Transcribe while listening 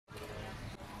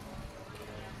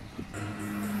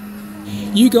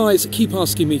You guys keep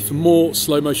asking me for more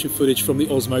slow motion footage from the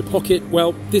Osmo Pocket.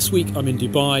 Well, this week I'm in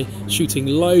Dubai shooting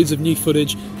loads of new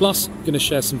footage, plus going to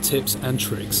share some tips and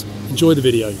tricks. Enjoy the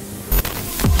video.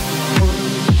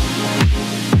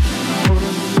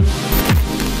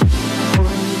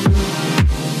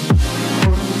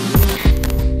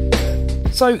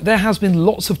 So there has been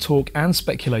lots of talk and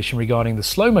speculation regarding the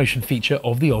slow motion feature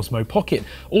of the Osmo Pocket,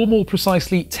 or more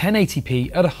precisely 1080p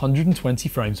at 120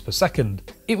 frames per second.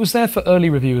 It was there for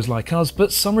early reviewers like us,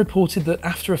 but some reported that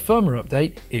after a firmware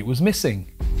update, it was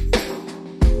missing.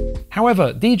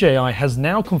 However, DJI has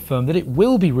now confirmed that it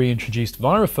will be reintroduced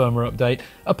via a firmware update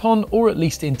upon, or at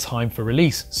least in time for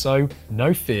release, so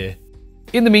no fear.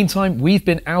 In the meantime, we've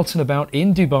been out and about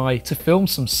in Dubai to film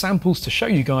some samples to show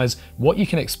you guys what you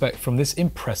can expect from this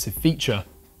impressive feature.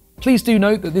 Please do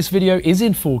note that this video is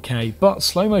in 4K, but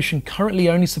slow motion currently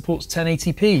only supports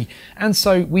 1080p, and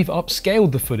so we've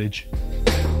upscaled the footage.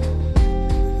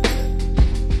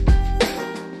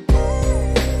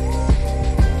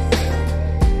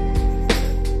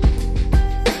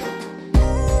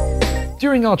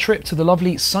 During our trip to the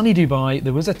lovely sunny Dubai,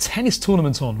 there was a tennis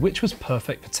tournament on, which was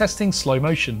perfect for testing slow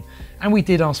motion, and we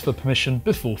did ask for permission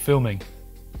before filming.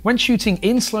 When shooting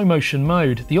in slow motion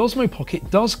mode, the Osmo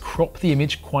Pocket does crop the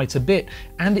image quite a bit,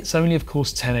 and it's only of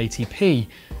course 1080p.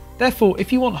 Therefore,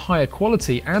 if you want higher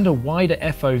quality and a wider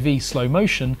FOV slow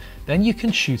motion, then you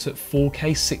can shoot at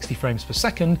 4K 60 frames per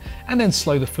second and then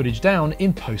slow the footage down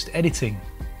in post-editing.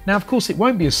 Now of course it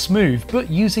won't be as smooth, but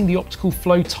using the optical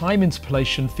flow time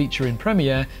interpolation feature in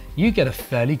Premiere, you get a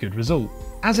fairly good result.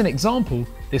 As an example,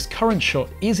 this current shot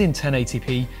is in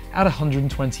 1080p at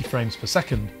 120 frames per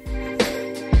second.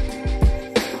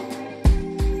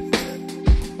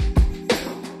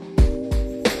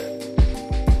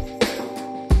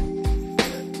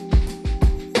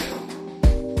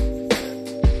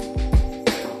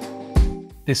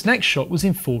 This next shot was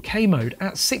in 4K mode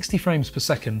at 60 frames per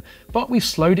second, but we've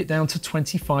slowed it down to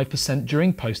 25%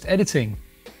 during post-editing.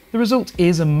 The result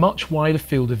is a much wider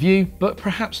field of view, but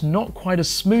perhaps not quite a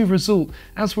smooth result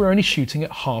as we're only shooting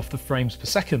at half the frames per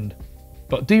second.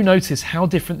 But do notice how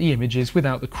different the image is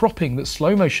without the cropping that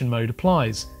slow motion mode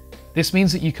applies. This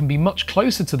means that you can be much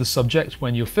closer to the subject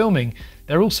when you're filming.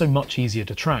 They're also much easier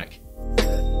to track.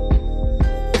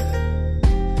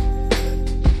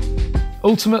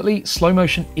 Ultimately, slow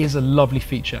motion is a lovely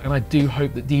feature, and I do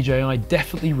hope that DJI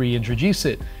definitely reintroduce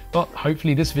it, but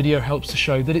hopefully this video helps to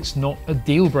show that it's not a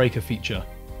deal breaker feature.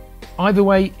 Either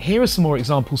way, here are some more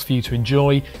examples for you to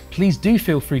enjoy. Please do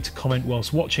feel free to comment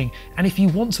whilst watching, and if you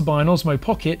want to buy an Osmo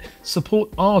Pocket,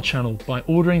 support our channel by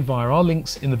ordering via our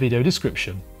links in the video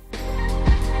description.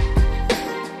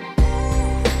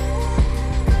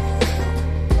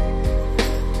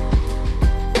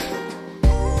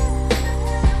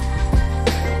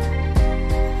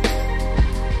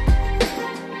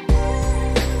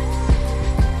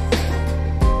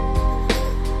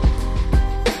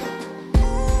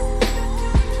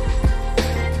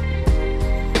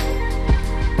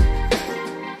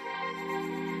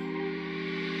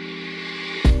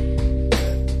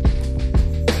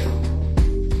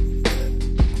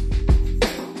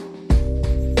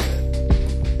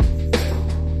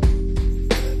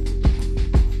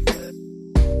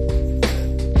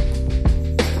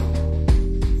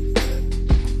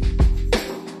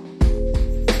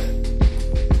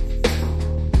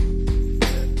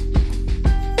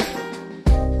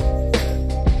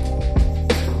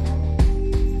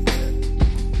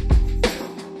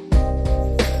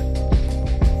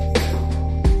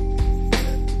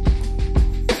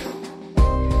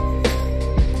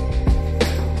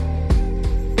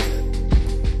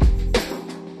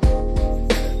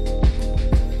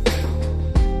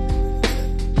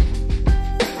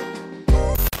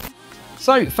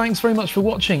 So thanks very much for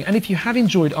watching, and if you have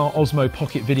enjoyed our Osmo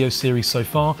Pocket video series so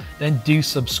far, then do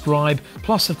subscribe.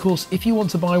 Plus, of course, if you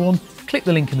want to buy one, click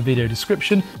the link in the video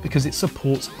description because it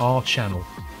supports our channel.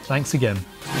 Thanks again.